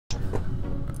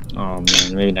Oh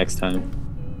man, maybe next time.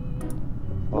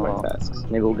 My tasks.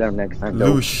 Maybe we'll get him next time.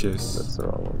 Lucius. That's the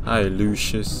wrong one. Hi,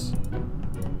 Lucius.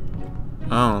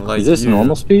 I don't like Is this you.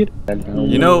 normal speed?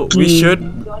 You know, we should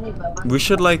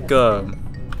like every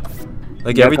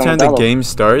time the game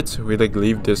starts, we like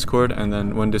leave Discord, and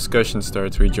then when discussion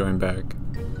starts, we join back.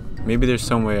 Maybe there's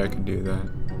some way I can do that.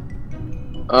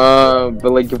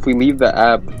 But like if we leave the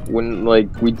app, when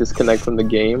like we disconnect from the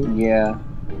game. Yeah.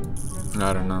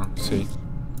 I don't know. See,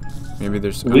 maybe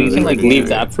there's. We can like leave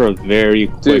that. that for a very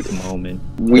quick Dude, moment.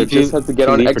 We If just you- have to get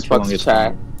if on you leave for too long, Xbox it's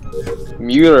chat,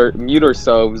 mute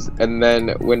ourselves, and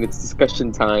then when it's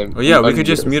discussion time. Oh yeah, we could unmute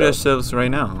just mute ourselves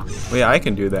right now. Oh yeah, I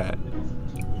can do that.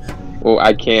 Oh,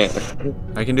 I can't.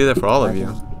 I can do that for all of you.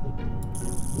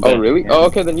 Oh really? Oh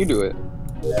okay, then you do it.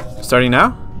 Starting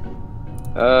now?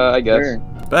 I guess. Sure.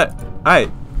 Bet.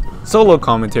 Alright. Solo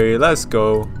commentary. Let's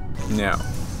go now.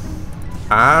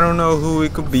 I don't know who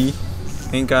it could be.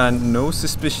 Ain't got no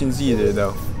suspicions either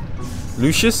though.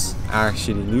 Lucius?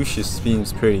 Actually, Lucius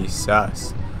seems pretty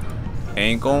sus.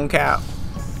 Ain't gon' cap.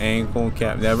 Ain't gon'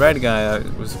 cap. That red guy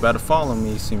that was about to follow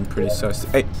me seemed pretty sus.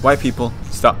 Hey, white people,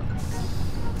 stop.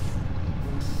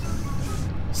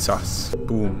 Sus.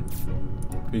 Boom.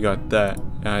 We got that.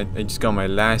 I just got my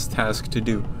last task to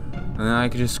do. And then I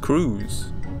could just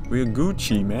cruise. We're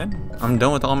Gucci, man. I'm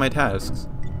done with all my tasks.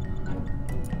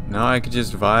 Now I could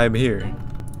just vibe here.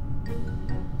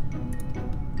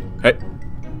 Hey.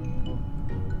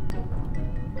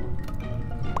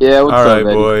 Yeah, what's up, Alright,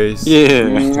 Eddie? boys. Yeah.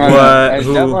 What? It's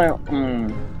Who?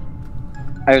 definitely.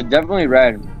 It's definitely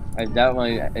red. It's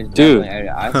definitely. It's Dude. definitely Eddie.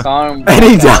 I saw him. And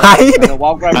he walk out, died? and then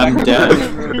walk right I'm back dead.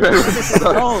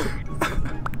 Oh,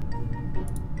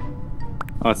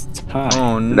 Oh, it's tied.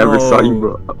 Oh no. Never saw you,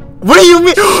 bro. What do you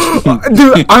mean?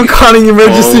 Dude, I'm calling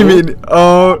emergency Oh. meeting.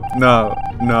 Oh, no.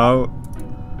 No.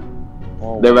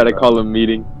 They're about to call a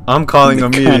meeting. I'm calling a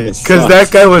That meeting. kinda Because that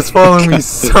sucks. guy was following me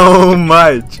so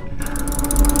much.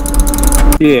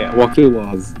 Yeah, walk through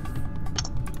walls.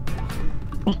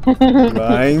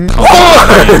 Lying.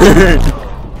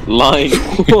 Lying.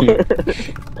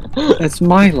 That's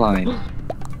my line.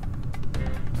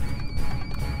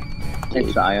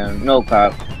 it's Iron. No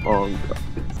crap. Oh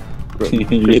god.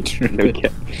 Literally.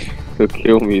 He'll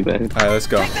kill me then. Alright, let's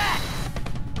go.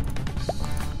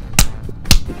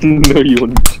 No, you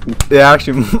won't. Yeah,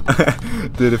 actually,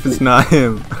 dude, if it's not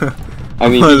him, I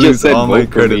mean, I'm gonna he just lose said all my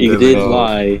vote for me. He credibility. did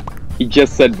lie. He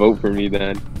just said vote for me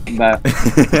then. But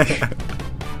that's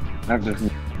just.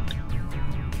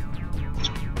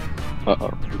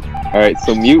 Uh-oh. Alright,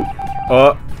 so mute.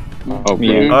 Oh, Oh,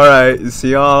 Yeah. bro. alright.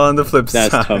 See y'all on the flip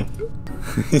That's side. tough.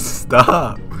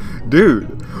 Stop. Dude,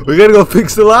 we gotta go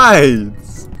fix the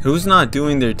lights. Who's not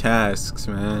doing their tasks,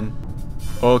 man?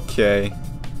 Okay.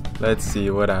 Let's see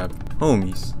what happened.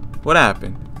 Homies, what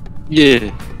happened?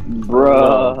 Yeah.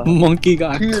 Bruh. Monkey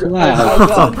got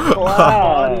Wow.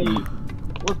 clapped.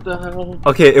 What the hell?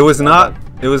 Okay, it was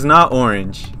not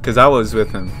orange, cause I was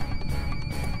with him.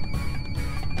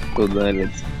 So then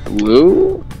it's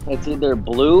blue? It's either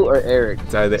Blue or Eric.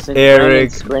 It's either Since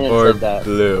Eric Brandon or said that.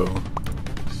 Blue.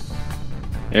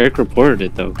 Eric reported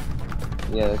it though.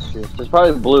 Yeah, that's true. It's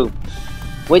probably Blue.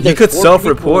 Wait, You there's could 4 people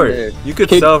self-report. there. You could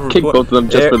Kick self-report. both of them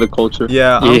just for the culture.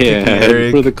 Yeah, I'm kicking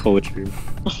Eric. for the culture.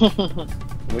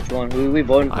 Which one? Who we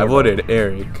voting for? I voted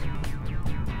Eric.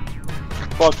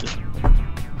 Fuck it.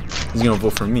 He's gonna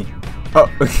vote for me. Oh,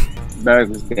 Eric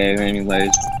was gay,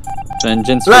 anyways.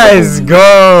 Vengeance. let's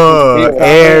go, My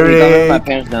Eric.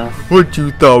 pants now. What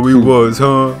you thought we was,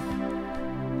 huh?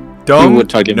 You Dumb? would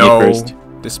target me No. first.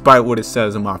 Despite what it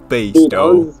says on my face, Dude,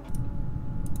 though.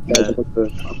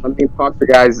 I'm the imposter,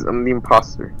 guys. I'm the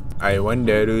imposter. I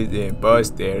wonder who's the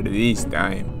imposter this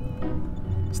time.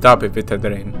 Stop it,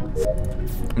 Vitadren.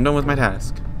 I'm done with my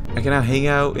task. I can now hang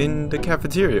out in the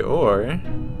cafeteria, or...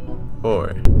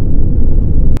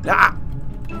 Ah!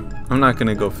 I'm not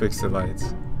gonna go fix the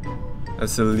lights.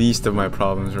 That's the least of my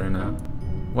problems right now.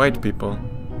 White people.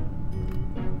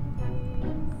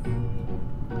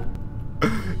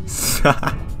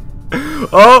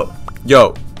 Oh!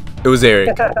 Yo, it was Eric.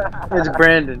 It's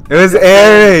Brandon. It was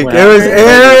Eric! It was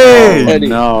Eric! Eddie,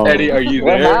 No. Eddie, are you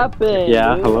What there? happened?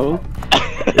 Yeah, dude? hello?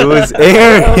 It was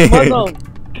Eric! Muzzle.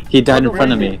 He died in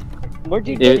front of me. Where'd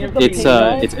you get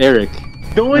It's Eric.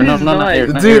 No, No, not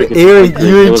Eric. Not Dude, Eric, Eric, it's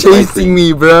you were it was chasing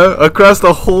me, bro. Across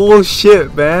the whole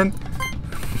ship, man.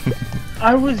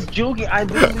 I was joking. I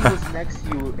literally was next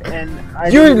to you, and I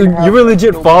You didn't even were, have you were to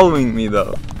legit go- following me,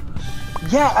 though.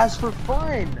 Yeah, as for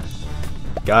fun.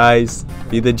 Guys,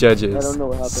 be the judges. I don't know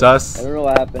what happened. I Sus don't know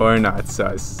what happened. or not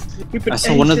sus. I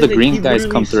saw one of the green guys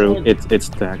come through. It's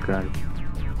that guy.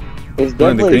 It's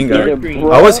One of the green definitely guys.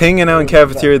 either I was bruh hanging out in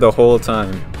cafeteria the whole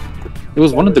time. It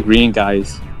was one of the green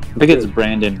guys. I think it's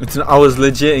Brandon. I was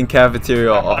legit in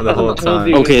cafeteria the whole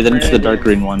time. Okay, then it's the dark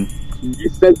green one. You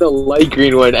said the light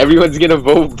green one. Everyone's gonna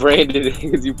vote Brandon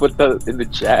because you put that in the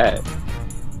chat.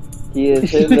 He is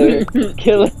Hitler.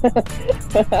 Killer.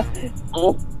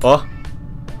 Oh, Oh.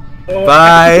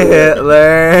 Bye,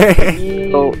 Hitler.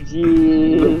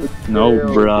 GG. No,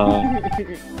 bruh.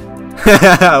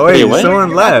 Wait, what?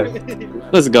 someone left.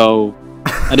 Let's go.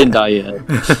 I didn't die yet.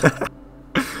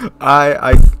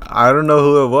 I don't know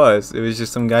who it was. It was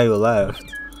just some guy who left.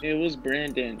 It was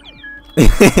Brandon.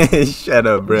 Shut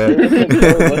up, bro.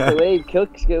 What's away?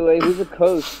 Cooks get away. Who's the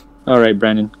coach? Alright,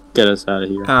 Brandon, get us out of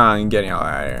here. I'm getting out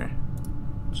of here.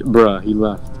 Bruh, he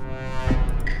left.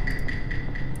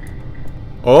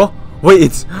 Oh,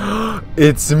 wait,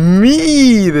 it's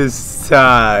me this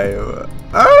time.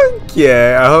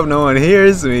 Okay, I hope no one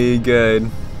hears me. Good.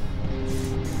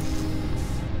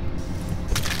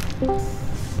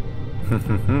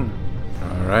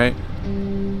 All right.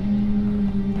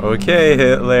 Okay,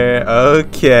 Hitler.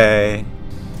 Okay.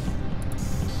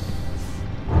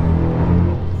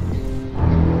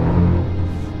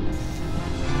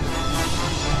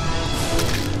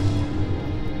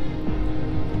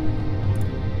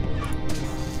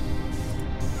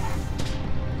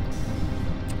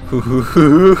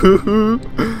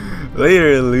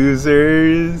 Later,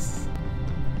 losers.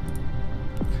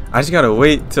 I just gotta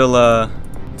wait till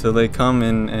they come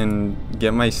and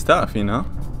get my stuff, you know.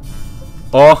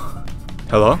 Oh,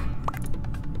 hello.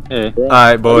 Hey,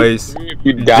 Alright, boys.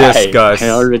 you died. Discuss. I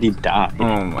already died.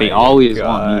 Oh my They always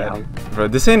God. want me out. Bro,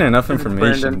 this ain't enough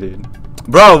information, dude.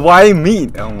 Bro, why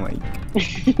meat? Oh my.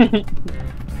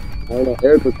 I don't know,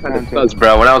 Eric was kind of sus,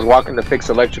 bro. When I was walking to fix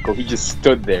electrical, he just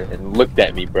stood there and looked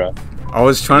at me, bro. I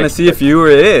was trying to see if you were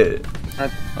it. I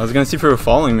was gonna see if you were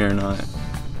following me or not.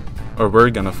 Or were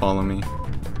gonna follow me.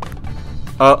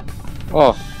 Oh.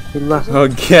 Oh, he left. Oh,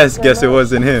 guess it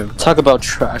wasn't him. Talk about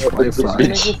trash It's this Wi-Fi.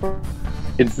 bitch.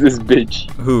 It's this bitch.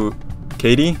 Who?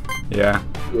 Katie? Yeah.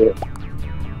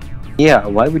 Yeah,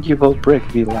 why would you vote Brick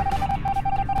if he left?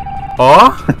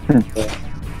 Oh?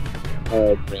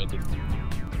 Brandon.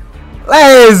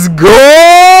 Let's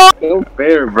go! So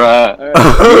fair, bro.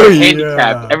 Oh, We were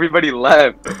handicapped. yeah. Everybody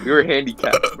left. We were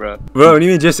handicapped, bro. Bro, what do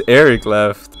you mean just Eric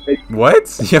left?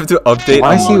 What? You have to update.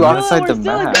 Why is he on- outside the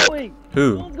map?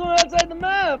 Who? Who's going outside the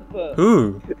map?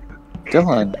 Who?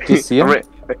 Dylan, do you see him? No, he's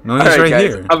Alright, right guys,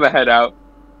 here. I'm gonna head out.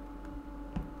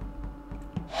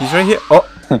 He's right here. Oh.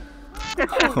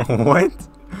 What?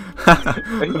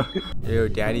 Yo,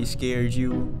 daddy scared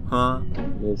you, huh?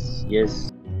 Yes,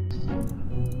 yes.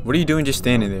 What are you doing just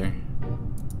standing there?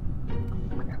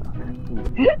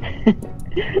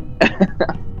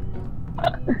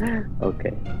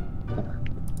 Okay.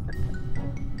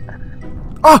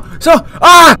 Oh, so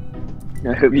ah!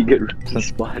 I hope you get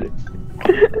spotted.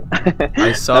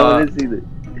 I saw wanna see this.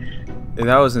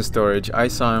 that was in storage. I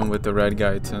saw him with the red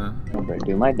guy too. Oh, bro,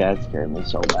 dude, my dad scared me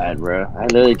so bad, bro. I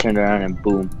literally turned around and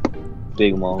boom,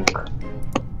 big monk.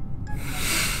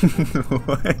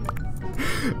 What?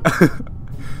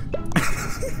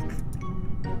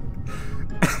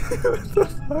 What the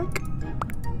fuck?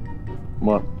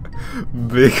 What?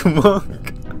 Big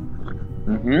monk.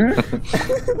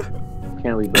 Can't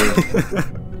believe it.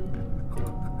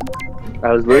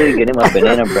 I was literally getting my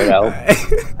banana bread out.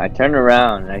 I turn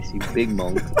around and I see Big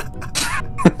Monk.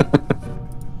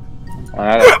 And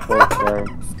I got so scared.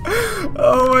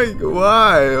 Oh my god,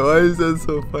 why? Why is that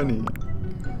so funny?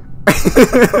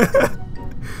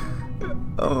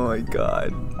 Oh my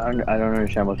god. I don't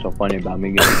understand what's so funny about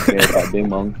me getting scared by Big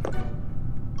Monk.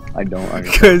 I don't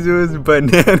understand. Because it was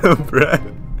banana bread.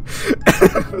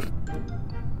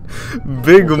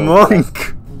 Big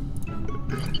monk.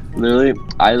 Literally,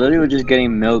 I literally was just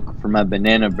getting milk for my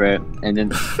banana bread, and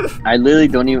then I literally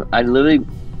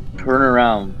turn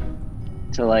around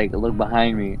to like look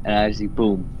behind me, and I see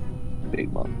boom,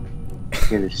 Big Monk.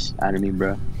 Get this out of me,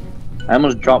 bro. I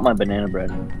almost dropped my banana bread.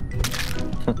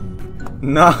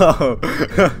 No.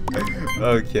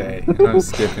 Okay, I'm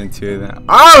skipping to that.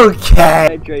 Okay.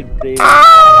 I tried to say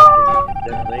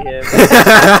definitely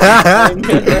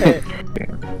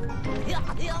him.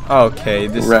 Okay,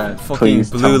 this Rat, fucking please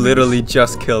blue tell me. literally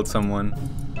just killed someone.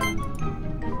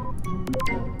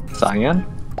 Cyan?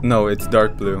 No, it's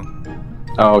dark blue.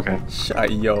 Oh, okay.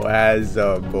 Shut your ass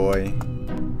up, boy.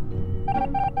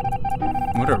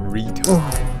 What a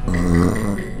retard.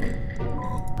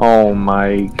 Oh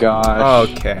my gosh.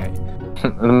 Okay.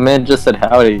 The man just said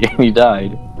howdy and he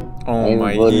died. Oh I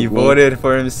my, voted he me. voted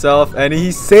for himself and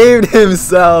he saved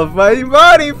himself by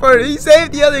voting for he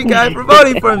saved the other guy for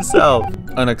voting for himself.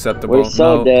 Unacceptable. We're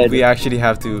so No, dead. we actually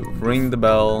have to ring the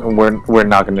bell. We're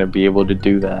not gonna be able to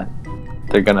do that.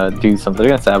 They're gonna do something.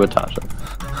 They're gonna sabotage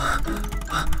us.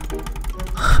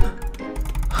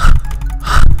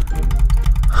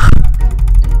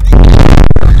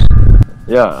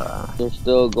 Yeah, They're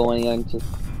still going on to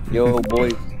yo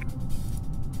boys.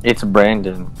 it's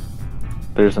Brandon.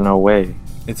 There's no way.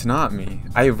 It's not me.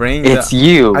 I rang It's the,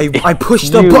 you. I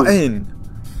pushed the you. button.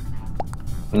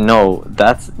 No,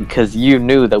 that's because you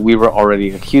knew that we were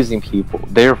already accusing people.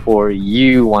 Therefore,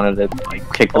 you wanted to like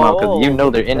kick them out because you know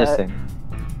they're innocent.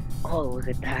 Oh, look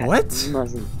at that. What? You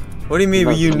mustn't- What do you mean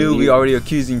Must you be knew we you. already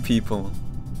accusing people?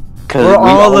 Because We're we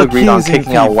all all agreed on accusing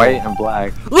kicking out people. white and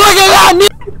black. Look at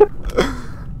that!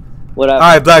 What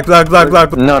happened? Alright,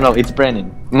 black. No, it's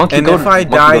Brandon. Monkey, And go if to, I monkey,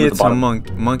 die, go to the it's a bottom.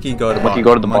 monkey go to the Monkey bottom.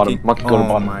 go to the bottom. Monkey go to the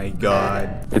bottom. Oh my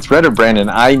god. It's red or Brandon.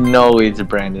 I know it's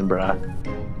Brandon, bruh.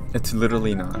 It's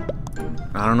literally not.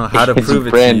 I don't know how to It's prove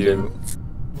it Brandon.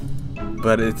 to you.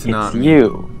 But it's not. It's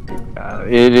you.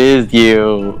 It is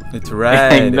you. It's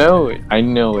red. I know it. I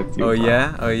know it's you. Oh bro.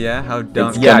 yeah? Oh yeah? How dumb.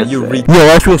 It's Yeah, gonna you say. re- Yo,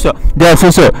 that's what's up. That's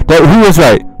what's up. Who was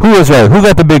right? Who was right? Who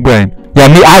got the big brain? Yeah,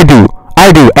 me.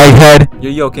 I do, egghead.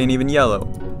 Your yolk ain't even yellow.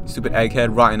 Stupid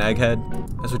egghead, rotten egghead.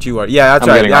 That's what you are. Yeah, that's I'm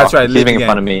right. getting That's off. right. He's live making again.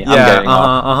 fun of me. I'm Yeah, getting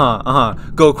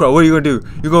off. Go cry. What are you gonna do?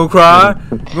 You gonna cry?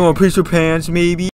 You gonna piss your pants maybe?